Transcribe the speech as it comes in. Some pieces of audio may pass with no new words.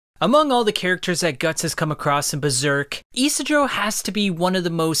Among all the characters that Guts has come across in Berserk, Isidro has to be one of the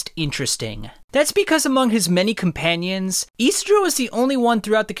most interesting. That's because among his many companions, Isidro is the only one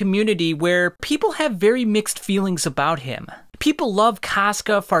throughout the community where people have very mixed feelings about him. People love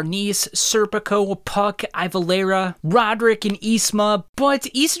Casca, Farnese, Serpico, Puck, Ivalera, Roderick, and Isma, but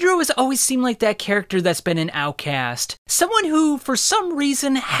Isidro has always seemed like that character that's been an outcast. Someone who, for some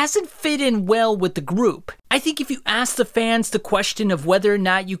reason, hasn't fit in well with the group. I think if you ask the fans the question of whether or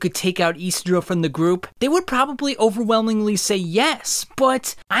not you could take out Isidro from the group, they would probably overwhelmingly say yes,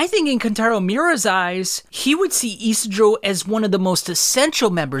 but I think in Kentaro Miura's eyes, he would see Isidro as one of the most essential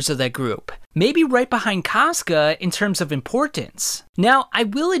members of that group. Maybe right behind Casca in terms of importance. Now, I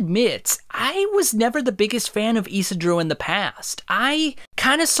will admit, I was never the biggest fan of Isidro in the past. I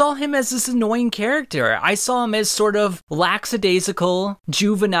kind of saw him as this annoying character. I saw him as sort of lackadaisical,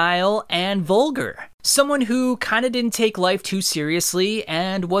 juvenile, and vulgar. Someone who kind of didn't take life too seriously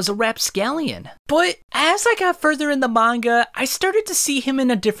and was a rapscallion. But as I got further in the manga, I started to see him in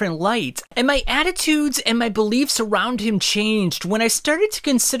a different light, and my attitudes and my beliefs around him changed when I started to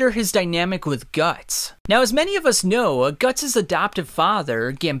consider his dynamic with Guts. Now, as many of us know, Guts' adoptive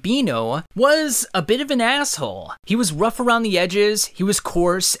father, Gambino, was a bit of an asshole. He was rough around the edges, he was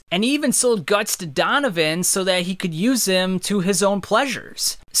coarse, and he even sold Guts to Donovan so that he could use him to his own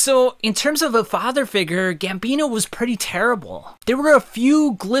pleasures. So, in terms of a father figure, Gambino was pretty terrible. There were a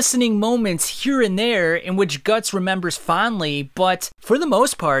few glistening moments here and there in which Guts remembers fondly, but for the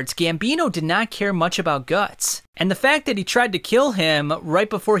most part, Gambino did not care much about Guts. And the fact that he tried to kill him right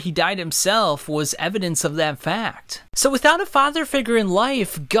before he died himself was evidence of that fact. So without a father figure in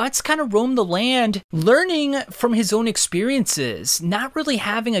life, Guts kind of roamed the land, learning from his own experiences, not really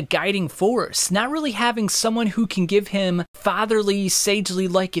having a guiding force, not really having someone who can give him fatherly,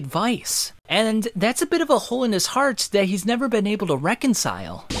 sagely-like advice. And that's a bit of a hole in his heart that he's never been able to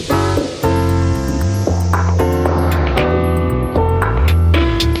reconcile.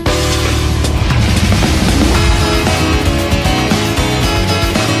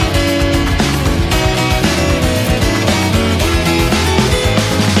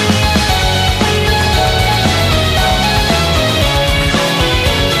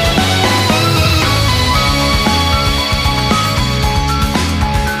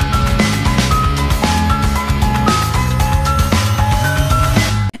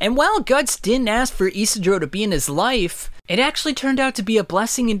 And while Guts didn't ask for Isidro to be in his life, it actually turned out to be a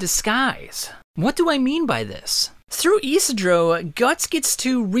blessing in disguise. What do I mean by this? Through Isidro, Guts gets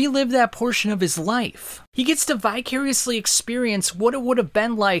to relive that portion of his life. He gets to vicariously experience what it would have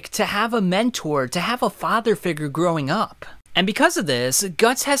been like to have a mentor, to have a father figure growing up. And because of this,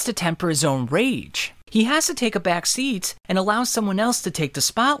 Guts has to temper his own rage. He has to take a back seat and allow someone else to take the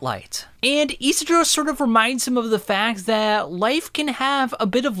spotlight. And Isidro sort of reminds him of the fact that life can have a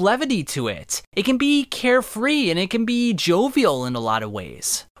bit of levity to it. It can be carefree and it can be jovial in a lot of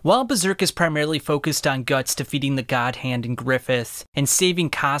ways. While Berserk is primarily focused on Guts defeating the God Hand and Griffith and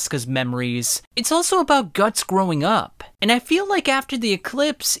saving Casca's memories, it's also about Guts growing up. And I feel like after the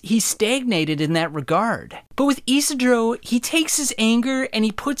eclipse, he stagnated in that regard. But with Isidro, he takes his anger and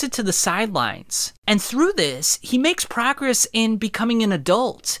he puts it to the sidelines. And through this, he makes progress in becoming an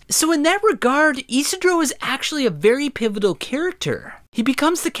adult. So in that regard, Isidro is actually a very pivotal character. He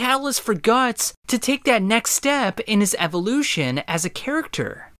becomes the catalyst for Guts to take that next step in his evolution as a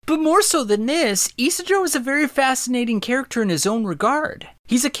character. But more so than this, Isidro is a very fascinating character in his own regard.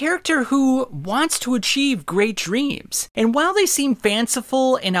 He's a character who wants to achieve great dreams, and while they seem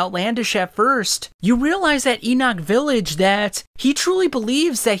fanciful and outlandish at first, you realize at Enoch Village that he truly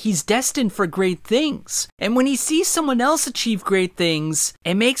believes that he's destined for great things. And when he sees someone else achieve great things,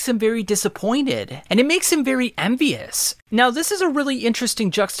 it makes him very disappointed, and it makes him very envious. Now, this is a really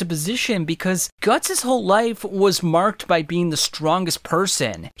interesting juxtaposition because Guts' whole life was marked by being the strongest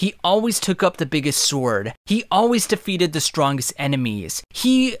person. He always took up the biggest sword. He always defeated the strongest enemies.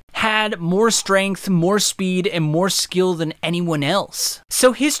 He had more strength, more speed, and more skill than anyone else.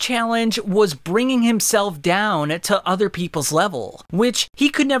 So his challenge was bringing himself down to other people's level, which he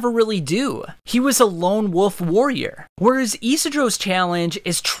could never really do. He was a lone wolf warrior. Whereas Isidro's challenge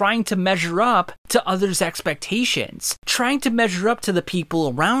is trying to measure up to others' expectations, trying to measure up to the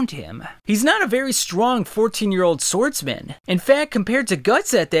people around him. He's not a very strong 14-year-old swordsman. In fact, compared to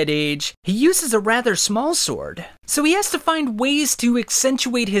Guts at that age, he uses a rather small sword. So he has to find ways to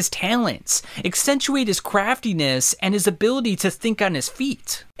accentuate his talents, accentuate his craftiness, and his ability to think on his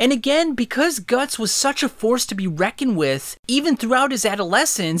feet. And again, because Guts was such a force to be reckoned with, even throughout his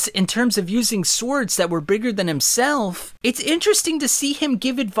adolescence in terms of using swords that were bigger than himself, it's interesting to see him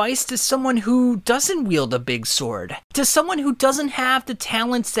give advice to someone who doesn't wield a big sword, to someone who doesn't have the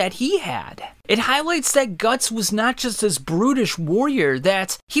talents that he had. It highlights that Guts was not just this brutish warrior,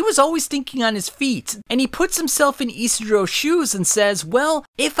 that he was always thinking on his feet, and he puts himself in Isidro's shoes and says, well,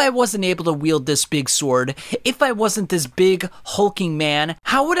 if I wasn't able to wield this big sword, if I wasn't this big, hulking man,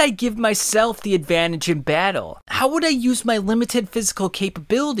 how would I give myself the advantage in battle? How would I use my limited physical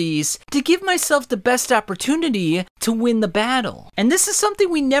capabilities to give myself the best opportunity to win the battle? And this is something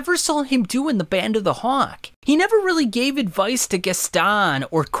we never saw him do in the Band of the Hawk. He never really gave advice to Gaston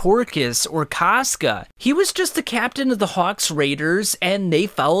or Corcus or Casca. He was just the captain of the Hawk's Raiders, and they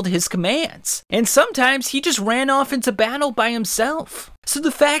followed his commands. And sometimes he just ran off into battle by himself. So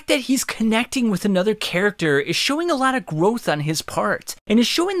the fact that he's connecting with another character is showing a lot of growth on his part, and is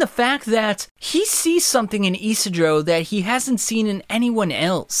showing the fact that he sees something in Isidro that he hasn't seen in anyone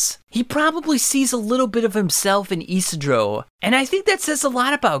else. He probably sees a little bit of himself in Isidro, and I think that says a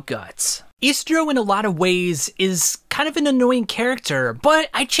lot about Guts. Isidro, in a lot of ways, is kind of an annoying character, but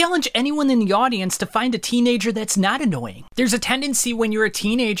I challenge anyone in the audience to find a teenager that's not annoying. There's a tendency when you're a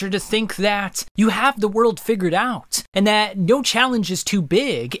teenager to think that you have the world figured out, and that no challenge is too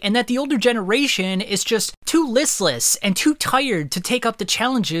big, and that the older generation is just too listless and too tired to take up the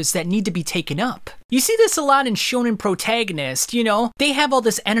challenges that need to be taken up. You see this a lot in shonen protagonists, you know? They have all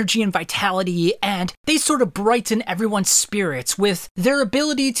this energy and vitality, and they sort of brighten everyone's spirits with their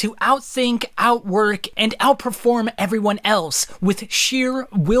ability to outthink, outwork, and outperform everyone else with sheer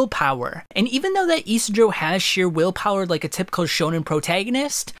willpower. And even though that Isidro has sheer willpower like a typical shonen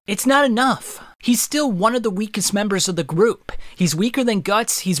protagonist, it's not enough. He's still one of the weakest members of the group. He's weaker than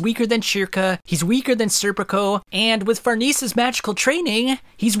Guts, he's weaker than Shirka, he's weaker than Serpico, and with Farnese's magical training,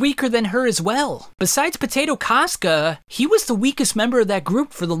 he's weaker than her as well. Besides Potato Casca, he was the weakest member of that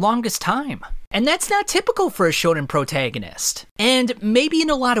group for the longest time. And that's not typical for a shonen protagonist. And maybe in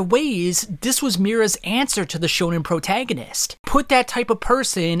a lot of ways, this was Mira's answer to the shonen protagonist. Put that type of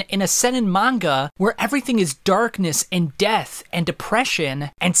person in a seinen manga where everything is darkness and death and depression,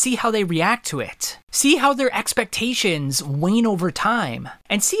 and see how they react to it. See how their expectations wane over time,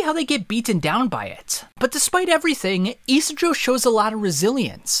 and see how they get beaten down by it. But despite everything, Isidro shows a lot of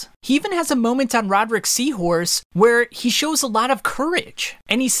resilience. He even has a moment on Roderick's seahorse where he shows a lot of courage,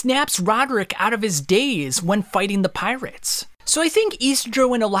 and he snaps Roderick out of his daze when fighting the pirates. So I think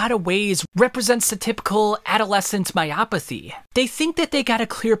Isidro in a lot of ways represents the typical adolescent myopathy. They think that they got a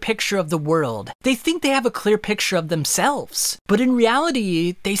clear picture of the world. They think they have a clear picture of themselves. But in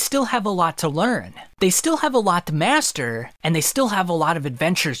reality, they still have a lot to learn. They still have a lot to master, and they still have a lot of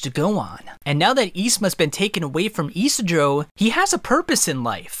adventures to go on. And now that Isma's been taken away from Isidro, he has a purpose in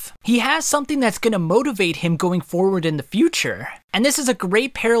life. He has something that's going to motivate him going forward in the future. And this is a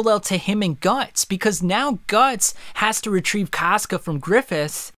great parallel to him and Guts, because now Guts has to retrieve Casca from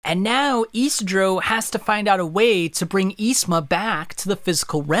Griffith, and now Isidro has to find out a way to bring Isma back to the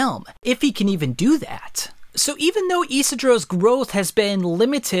physical realm, if he can even do that. So even though Isidro's growth has been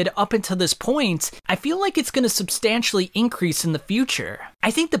limited up until this point, I feel like it's going to substantially increase in the future.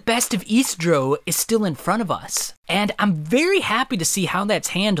 I think the best of Isidro is still in front of us, and I'm very happy to see how that's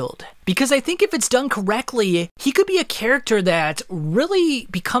handled. Because I think if it's done correctly, he could be a character that really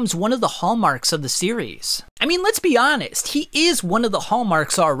becomes one of the hallmarks of the series. I mean, let's be honest, he is one of the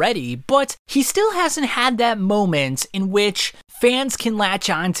hallmarks already, but he still hasn't had that moment in which fans can latch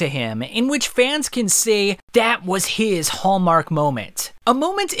onto him, in which fans can say that was his hallmark moment. A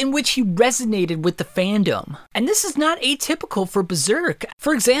moment in which he resonated with the fandom. And this is not atypical for Berserk.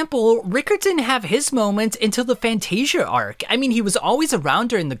 For example, Rickard didn't have his moment until the Fantasia arc. I mean, he was always around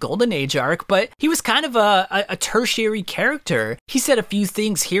during the Golden Age arc, but he was kind of a tertiary character. He said a few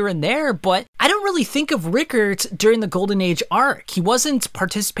things here and there, but I don't really think of Rickard during the Golden Age arc. He wasn't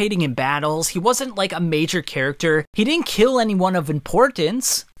participating in battles. He wasn't like a major character. He didn't kill anyone of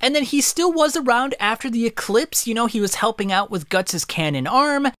importance. And then he still was around after the eclipse, you know, he was helping out with Guts' cannon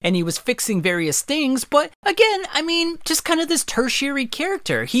arm, and he was fixing various things, but again, I mean, just kind of this tertiary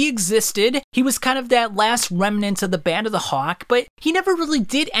character. He existed, he was kind of that last remnant of the Band of the Hawk, but he never really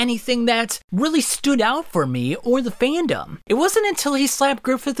did anything that really stood out for me or the fandom. It wasn't until he slapped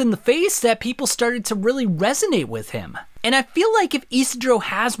Griffith in the face that people started to really resonate with him. And I feel like if Isidro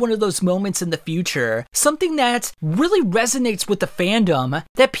has one of those moments in the future, something that really resonates with the fandom,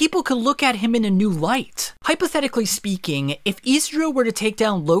 that people could look at him in a new light. Hypothetically speaking, if Isidro were to take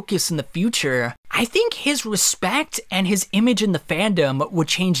down Locust in the future, I think his respect and his image in the fandom would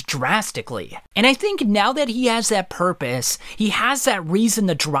change drastically. And I think now that he has that purpose, he has that reason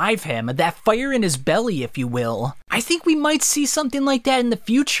to drive him, that fire in his belly, if you will, I think we might see something like that in the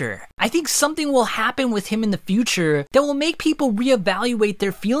future. I think something will happen with him in the future that will make people reevaluate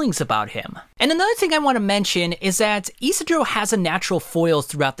their feelings about him. And another thing I want to mention is that Isidro has a natural foil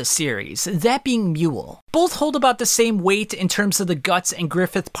throughout the series, that being Mule. Both hold about the same weight in terms of the Guts and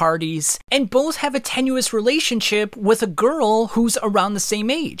Griffith parties, and both have a tenuous relationship with a girl who's around the same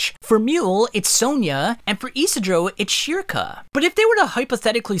age. For Mule, it's Sonia, and for Isidro, it's Shirka. But if they were to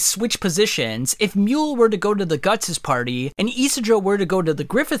hypothetically switch positions, if Mule were to go to the Guts' party and Isidro were to go to the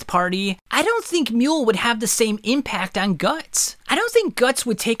Griffith party, I don't think Mule would have the same impact on Guts. I don't think Guts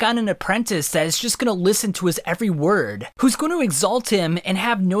would take on an apprentice that is just going to listen to his every word, who's going to exalt him and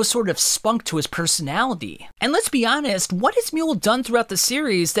have no sort of spunk to his personality. And let's be honest, what has Mule done throughout the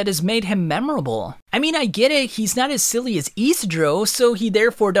series that has made him memorable? I mean, I get it, he's not as silly as Isidro, so he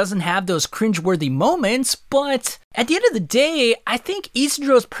therefore doesn't have those cringeworthy moments, but at the end of the day, I think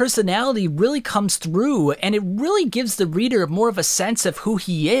Isidro's personality really comes through, and it really gives the reader more of a sense of who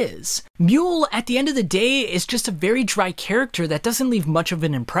he is. Mule, at the end of the day, is just a very dry character that doesn't leave much of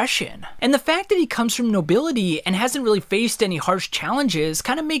an impression. And the fact that he comes from nobility and hasn't really faced any harsh challenges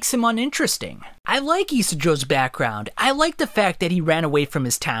kind of makes him uninteresting. I like Isidro's background. I like the fact that he ran away from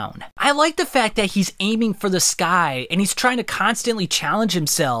his town. I like the fact that he's aiming for the sky and he's trying to constantly challenge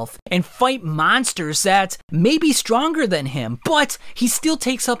himself and fight monsters that may be stronger than him, but he still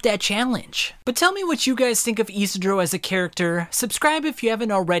takes up that challenge. But tell me what you guys think of Isidro as a character. Subscribe if you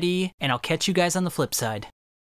haven't already, and I'll catch you guys on the flip side.